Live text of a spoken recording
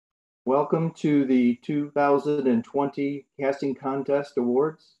Welcome to the 2020 Casting Contest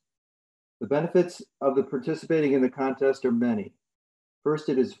Awards. The benefits of participating in the contest are many. First,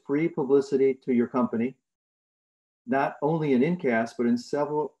 it is free publicity to your company, not only in InCast, but in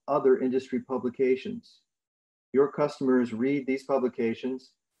several other industry publications. Your customers read these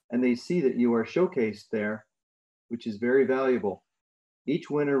publications and they see that you are showcased there, which is very valuable. Each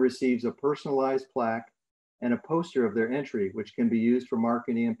winner receives a personalized plaque and a poster of their entry, which can be used for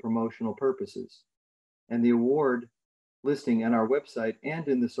marketing and promotional purposes, and the award listing on our website and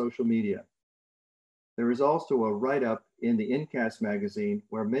in the social media. There is also a write-up in the InCast magazine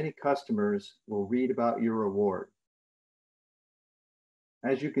where many customers will read about your award.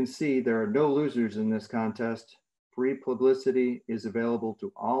 As you can see, there are no losers in this contest. Free publicity is available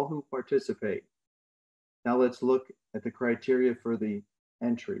to all who participate. Now let's look at the criteria for the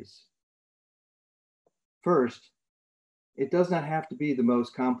entries. First, it does not have to be the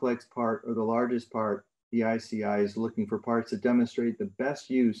most complex part or the largest part. The ICI is looking for parts that demonstrate the best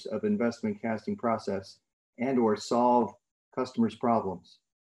use of investment casting process and or solve customers' problems.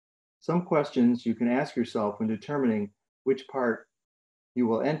 Some questions you can ask yourself when determining which part you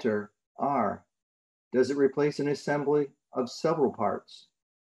will enter are, does it replace an assembly of several parts?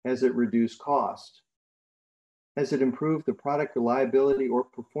 Has it reduced cost? Has it improved the product reliability or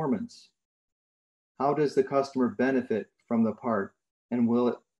performance? How does the customer benefit from the part, and will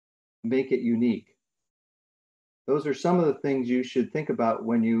it make it unique? Those are some of the things you should think about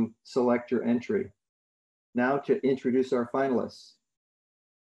when you select your entry. Now to introduce our finalists.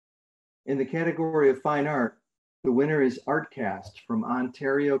 In the category of fine art, the winner is Artcast from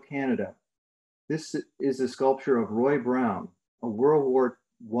Ontario, Canada. This is a sculpture of Roy Brown, a World War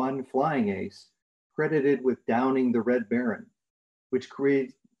I flying ace, credited with downing the Red Baron, which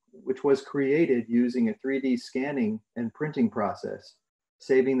was created using a 3D scanning and printing process,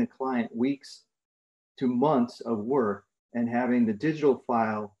 saving the client weeks to months of work, and having the digital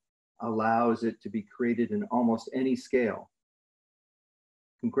file allows it to be created in almost any scale.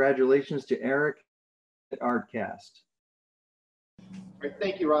 Congratulations to Eric at Artcast. Great,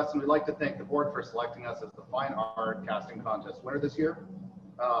 thank you, Russ, and we'd like to thank the board for selecting us as the Fine Art Casting Contest winner this year.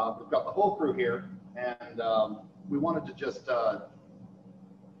 We've got the whole crew here, and we wanted to just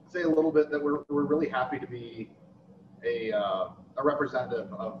say a little bit that we're really happy to be a representative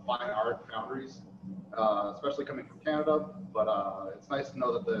of fine art foundries, especially coming from Canada, but it's nice to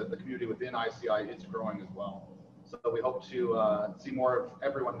know that the community within ICI is growing as well. So we hope to see more of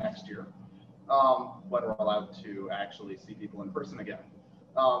everyone next year when we're allowed to actually see people in person again.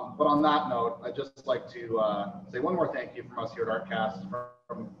 But on that note, I'd just like to say one more thank you from us here at Artcast,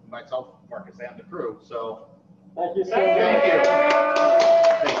 from myself, Marcus, and the crew. So thank you, sir. Thank you.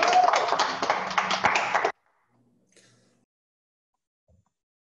 Thank you.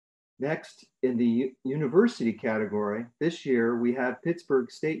 Next, in the university category, this year we have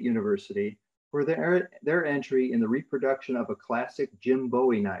Pittsburg State University for their entry in the reproduction of a classic Jim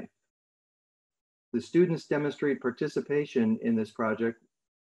Bowie knife. The students demonstrate participation in this project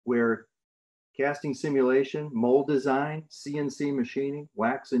where casting simulation, mold design, CNC machining,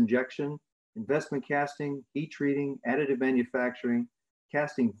 wax injection, investment casting, heat treating, additive manufacturing,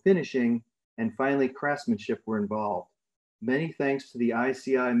 casting finishing, and finally craftsmanship were involved. Many thanks to the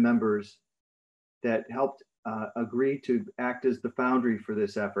ICI members that helped agree to act as the foundry for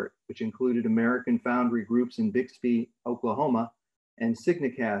this effort, which included American Foundry Groups in Bixby, Oklahoma, and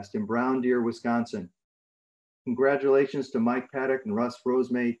Signicast in Brown Deer, Wisconsin. Congratulations to Mike Paddock and Russ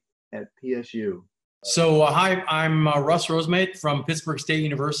Rosemate at PSU. So hi, I'm Russ Rosemate from Pittsburg State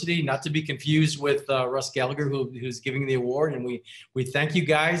University, not to be confused with Russ Gallagher, who's giving the award. And we thank you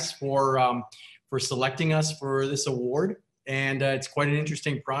guys for selecting us for this award. And it's quite an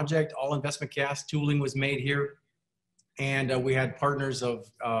interesting project. All investment cast tooling was made here. And we had partners of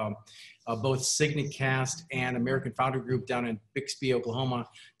both Signicast and American Foundry Group down in Bixby, Oklahoma,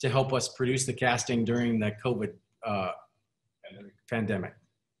 to help us produce the casting during the COVID pandemic.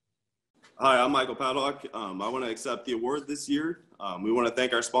 Hi, I'm Michael Paddock. I want to accept the award this year. We want to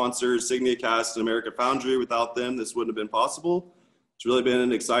thank our sponsors, Signicast and American Foundry. Without them, this wouldn't have been possible. It's really been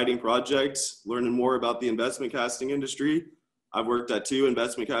an exciting project, learning more about the investment casting industry. I've worked at 2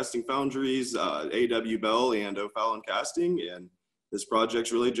 investment casting foundries, A.W. Bell and O'Fallon Casting, and this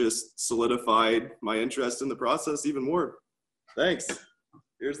project's really just solidified my interest in the process even more. Thanks.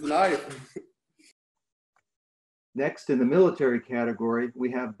 Here's the knife. Next, in the military category,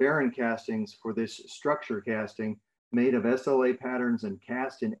 we have Barron castings for this structure casting made of SLA patterns and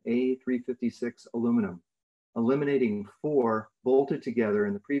cast in A356 aluminum, eliminating 4 bolted together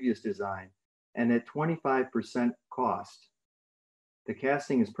in the previous design and at 25% cost. The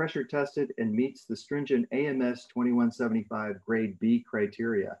casting is pressure tested and meets the stringent AMS 2175 grade B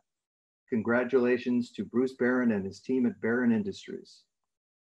criteria. Congratulations to Bruce Barron and his team at Barron Industries.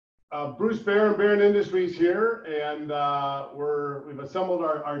 Bruce Barron, Barron Industries here, and we've assembled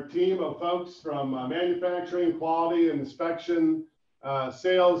our team of folks from manufacturing, quality, and inspection,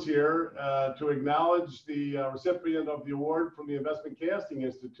 sales here to acknowledge the recipient of the award from the Investment Casting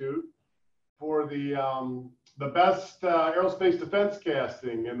Institute for the best aerospace defense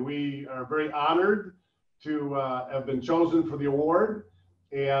casting, and we are very honored to have been chosen for the award.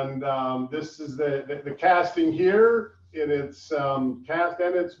 And this is the casting here in its cast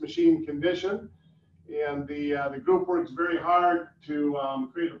and its machine condition. And the group works very hard to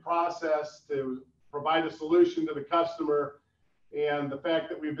create a process to provide a solution to the customer. And the fact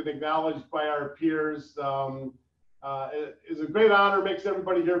that we've been acknowledged by our peers is a great honor, makes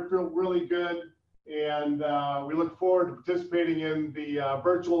everybody here feel really good. And we look forward to participating in the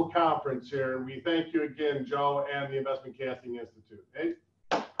virtual conference here. And we thank you again, Joe, and the Investment Casting Institute. Okay?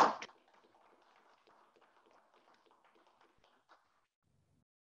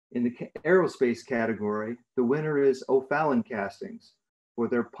 In the aerospace category, the winner is O'Fallon Castings for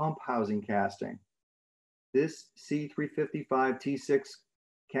their pump housing casting. This C355 T6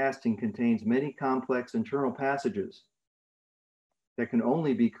 casting contains many complex internal passages that can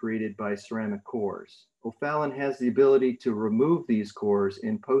only be created by ceramic cores. O'Fallon has the ability to remove these cores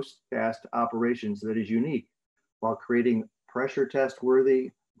in post-cast operations that is unique while creating pressure test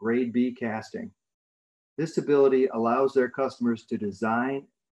worthy grade B casting. This ability allows their customers to design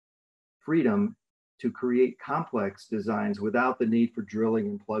freedom to create complex designs without the need for drilling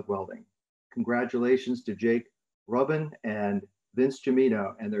and plug welding. Congratulations to Jake Rubin and Vince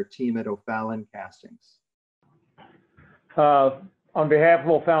Gemino and their team at O'Fallon Castings. On behalf of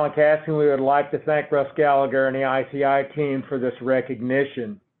O'Fallon Casting, we would like to thank Russ Gallagher and the ICI team for this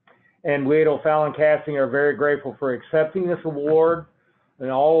recognition. And we at O'Fallon Casting are very grateful for accepting this award. And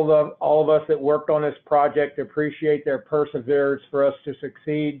all of us that worked on this project appreciate their perseverance for us to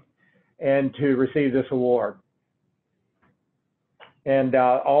succeed and to receive this award. And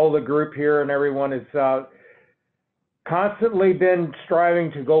all the group here and everyone has constantly been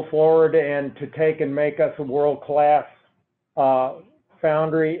striving to go forward and to take and make us a world-class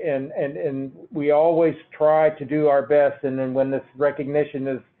foundry, and we always try to do our best. And then when this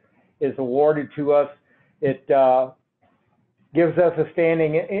recognition is awarded to us, it gives us a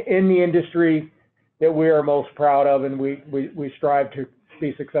standing in the industry that we are most proud of, and we strive to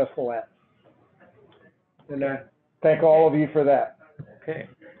be successful at. And thank all of you for that. Okay,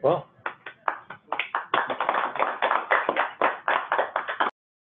 well.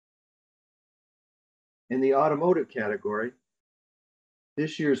 In the automotive category,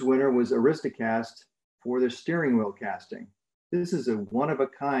 this year's winner was Aristo-Cast for their steering wheel casting. This is a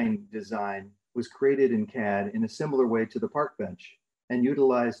one-of-a-kind design, was created in CAD in a similar way to the park bench and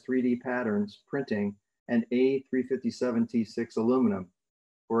utilized 3D patterns, printing, and A357T6 aluminum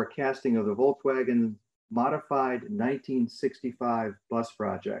for a casting of the Volkswagen modified 1965 bus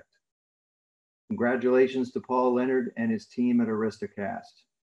project. Congratulations to Paul Leonard and his team at Aristo-Cast.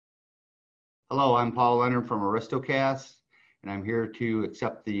 Hello, I'm Paul Leonard from Aristo-Cast, and I'm here to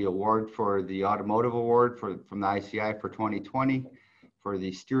accept the award for the Automotive Award from the ICI for 2020 for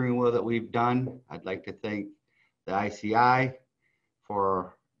the steering wheel that we've done. I'd like to thank the ICI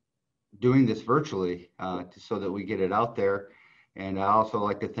for doing this virtually so that we get it out there. And I also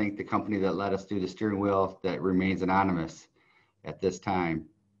like to thank the company that let us do the steering wheel that remains anonymous at this time.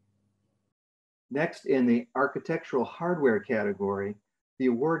 Next, in the architectural hardware category, the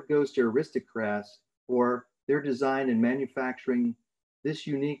award goes to Aristo-Cast for their design and manufacturing this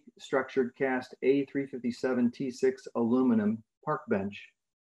unique structured cast A357T6 aluminum park bench.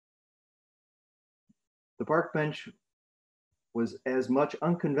 The park bench was as much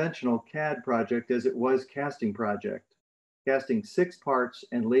unconventional CAD project as it was casting project, casting 6 parts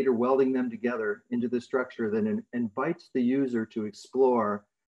and later welding them together into the structure that invites the user to explore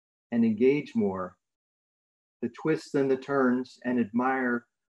and engage more, the twists and the turns, and admire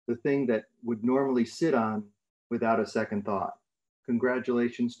the thing that would normally sit on without a second thought.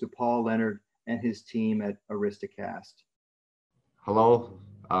 Congratulations to Paul Leonard and his team at Aristo-Cast. Hello,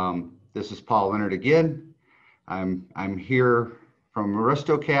 this is Paul Leonard again. I'm here from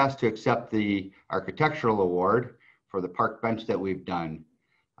Aristo-Cast to accept the architectural award for the park bench that we've done.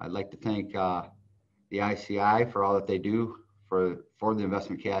 I'd like to thank the ICI for all that they do for the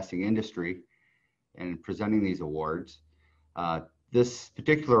investment casting industry and presenting these awards. This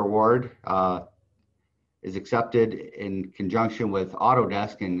particular award is accepted in conjunction with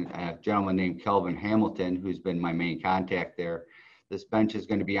Autodesk and a gentleman named Kelvin Hamilton, who's been my main contact there. This bench is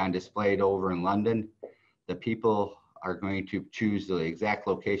going to be on display over in London. The people are going to choose the exact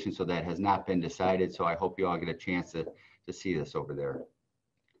location, so that has not been decided. So I hope you all get a chance to see this over there.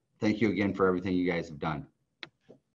 Thank you again for everything you guys have done.